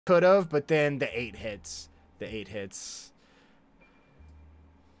Could have, but then the 8 hits. The 8 hits.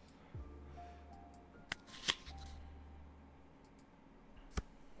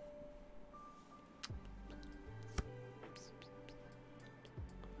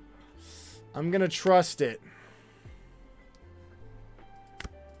 I'm gonna trust it.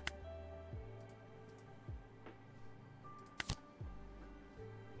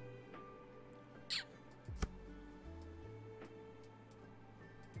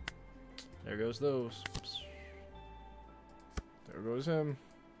 There goes those. There goes him.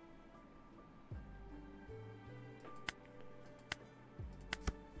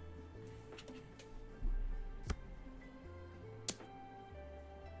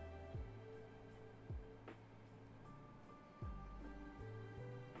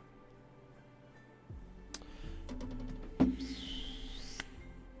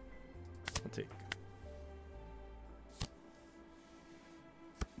 I'll take.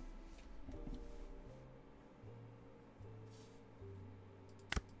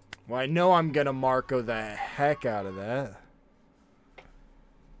 Well, I know I'm gonna Marco the heck out of that.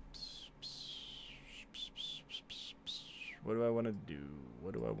 What do I want to do?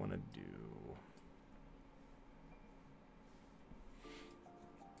 What do I want to do?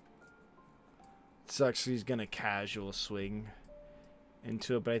 Sucks he's gonna casual swing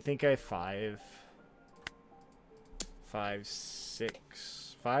into it, but I think I 5,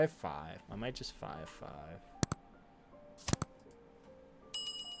 6, 5, 5. I might just 5, 5.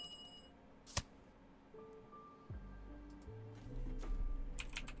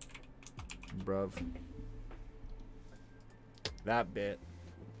 Bruv. That bit.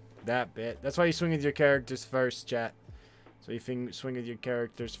 That bit. That's why you swing with your characters first, chat. So you swing with your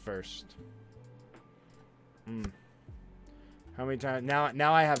characters first. How many times?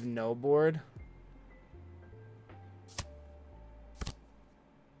 Now I have no board.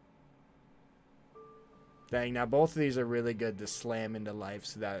 Dang, now both of these are really good to slam into life,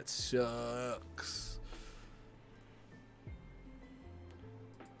 so that sucks.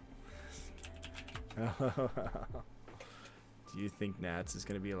 Do you think Nats is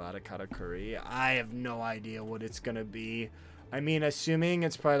going to be a lot of katakuri? I have no idea what it's going to be. I mean, assuming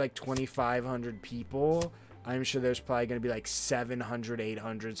it's probably like 2,500 people, I'm sure there's probably going to be like 700,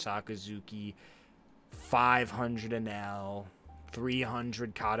 800 Sakazuki, 500 Enel,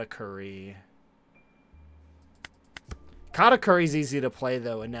 300 katakuri. Katakuri's easy to play,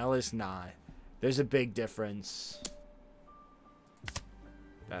 though. Enel is not. There's a big difference.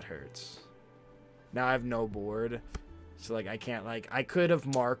 That hurts. Now I have no board. So, like, I can't, like, I could have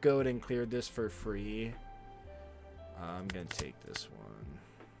Marcoed and cleared this for free. I'm going to take this one.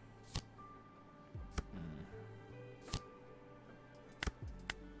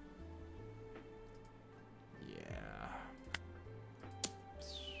 Yeah.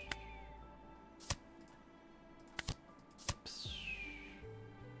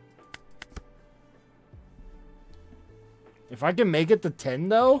 If I can make it to 10,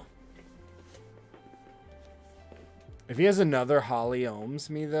 though. If he has another Holly Ohms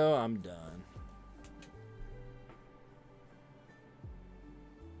me, though, I'm done.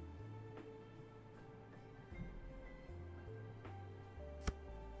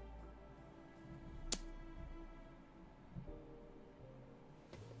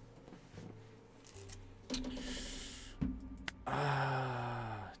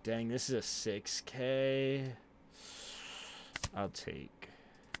 Dang, this is a 6K. I'll take.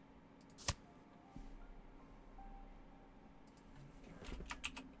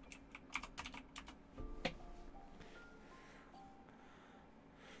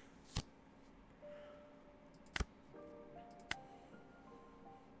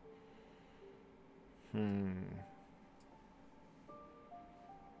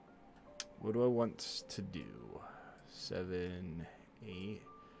 What do I want to do? 7, 8.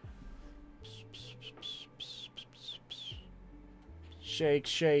 Shake,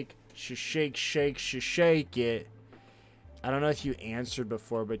 shake, shake, shake, shake it. I don't know if you answered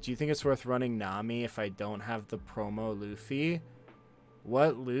before, but do you think it's worth running Nami if I don't have the promo Luffy?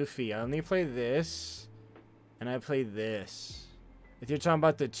 What Luffy? I only play this, and I play this. If you're talking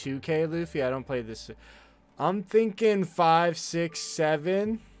about the 2K Luffy, I don't play this. I'm thinking 5, 6,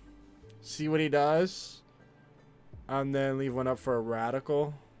 7. See what he does. And then leave one up for a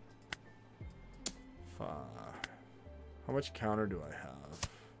radical. How much counter do I have?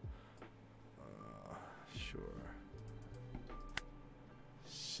 Sure.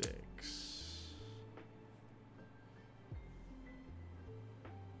 6.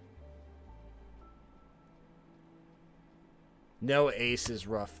 No ace is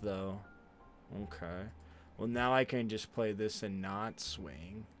rough, though. Okay. Well, now I can just play this and not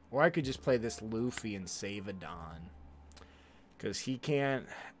swing. Or I could just play this Luffy and save a Don. Because he can't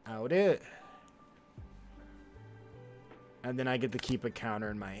out it. And then I get to keep a counter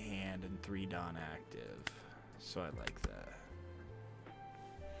in my hand and 3 Don active. So I like that.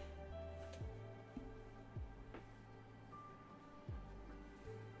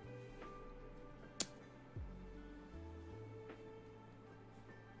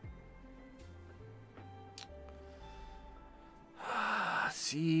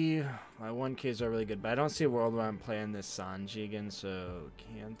 See, my 1Ks are really good, but I don't see a world where I'm playing this Sanji again, so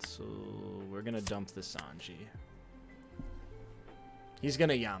cancel. We're gonna dump the Sanji. He's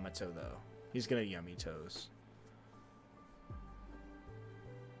gonna Yamato though. He's gonna Yummy Toes.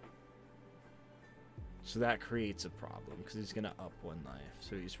 So that creates a problem because he's gonna up 1 life,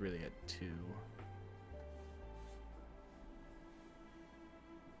 so he's really at 2.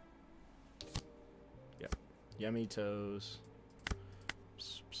 Yep, Yummy Toes.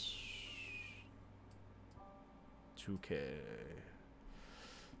 2K.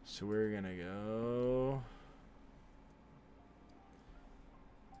 So we're gonna go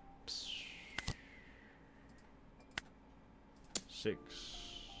 6.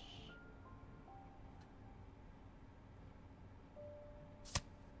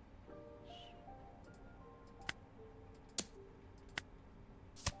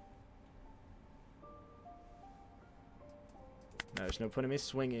 No, there's no point in me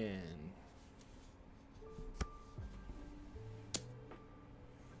swinging.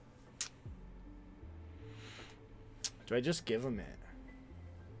 Do I just give him it?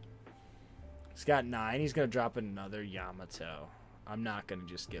 He's got 9. He's going to drop another Yamato. I'm not going to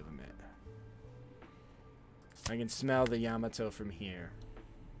just give him it. I can smell the Yamato from here.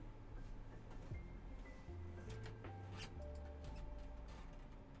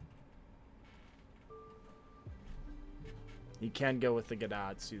 You can go with the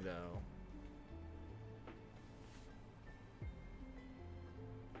Gadatsu, though.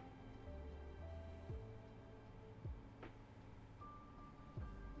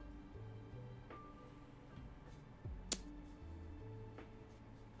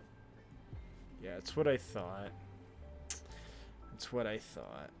 Yeah, it's what I thought. It's what I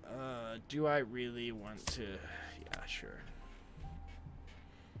thought. Do I really want to... Yeah, sure.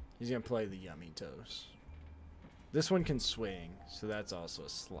 He's going to play the Yummy Toes. This one can swing, so that's also a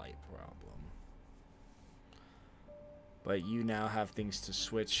slight problem. But you now have things to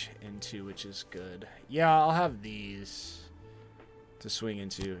switch into, which is good. Yeah, I'll have these to swing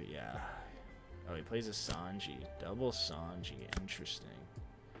into. Yeah. Oh, he plays a Sanji. Double Sanji. Interesting.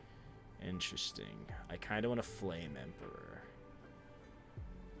 Interesting. I kind of want to Flame Emperor.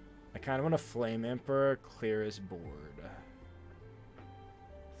 I kind of want to Flame Emperor, clear his board.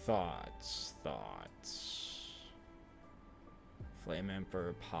 Thoughts. Thoughts. Flame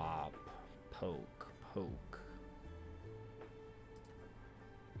Emperor, pop, poke, poke.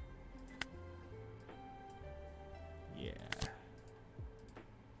 Yeah.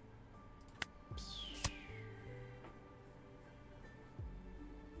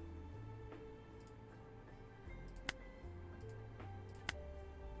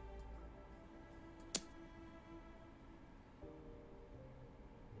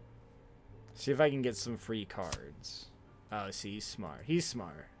 See if I can get some free cards. Oh, see, he's smart. He's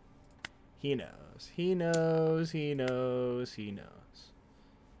smart. He knows. He knows. He knows. He knows.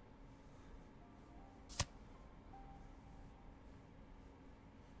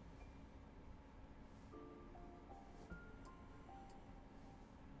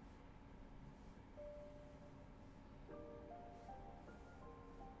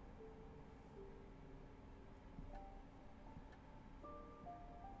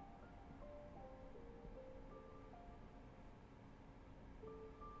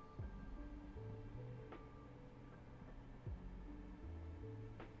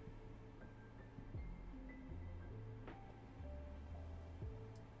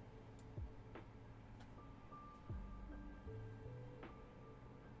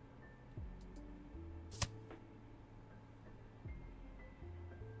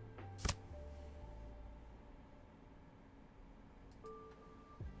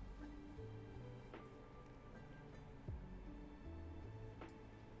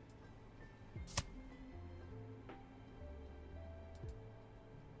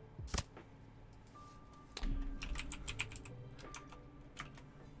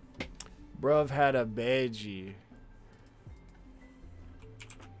 Bruv had a Beji.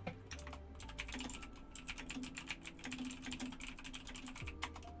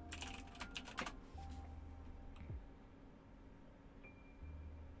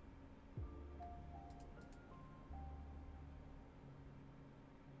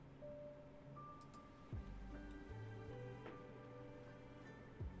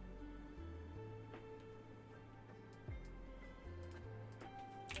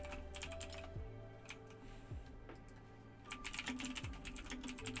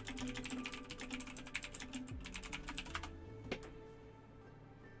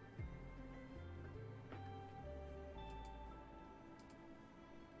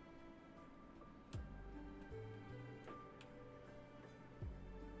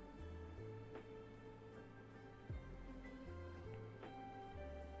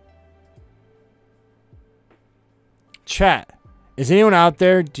 Chat. Is anyone out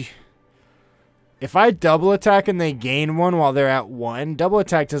there? If I double attack and they gain 1 while they're at 1, double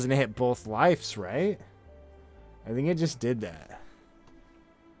attack doesn't hit both lives, right? I think it just did that.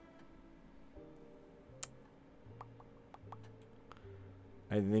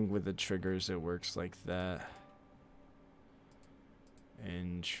 I think with the triggers it works like that.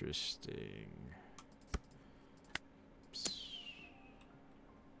 Interesting.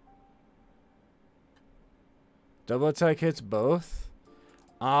 Double attack hits both?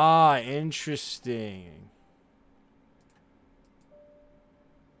 Ah, interesting.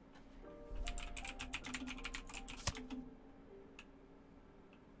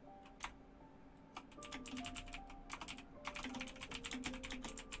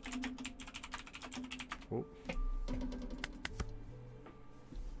 Oh.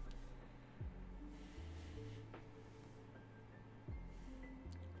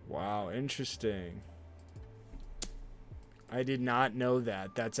 Wow, interesting. I did not know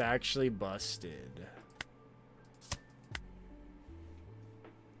that. That's actually busted.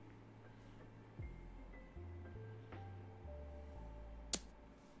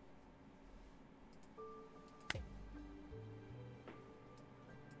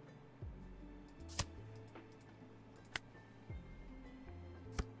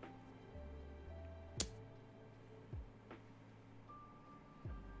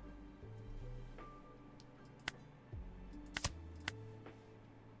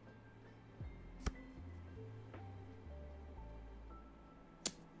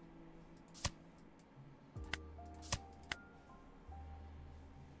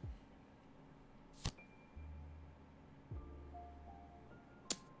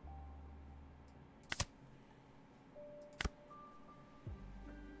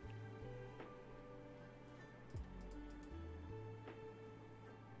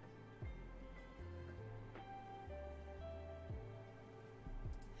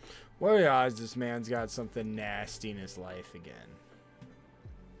 What are the odds this man's got something nasty in his life again?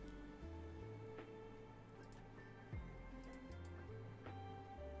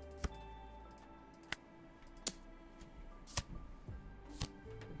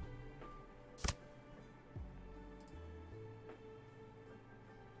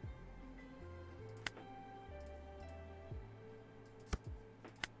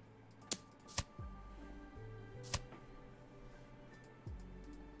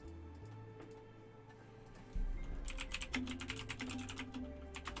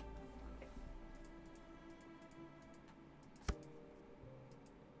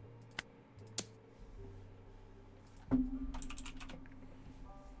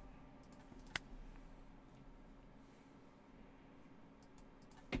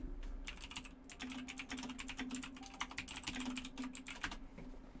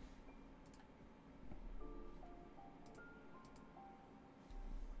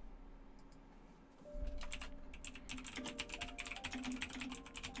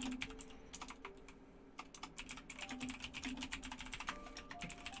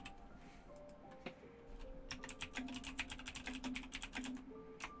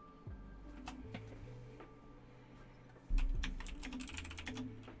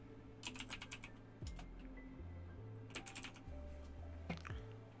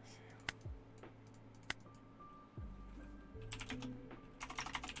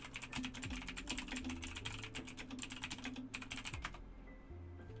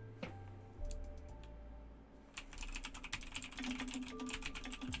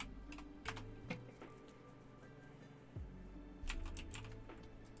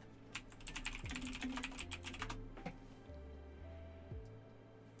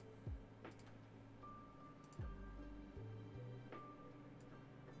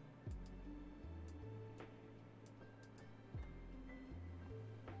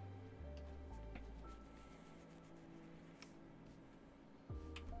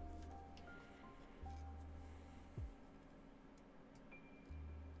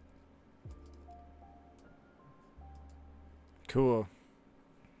 Cool.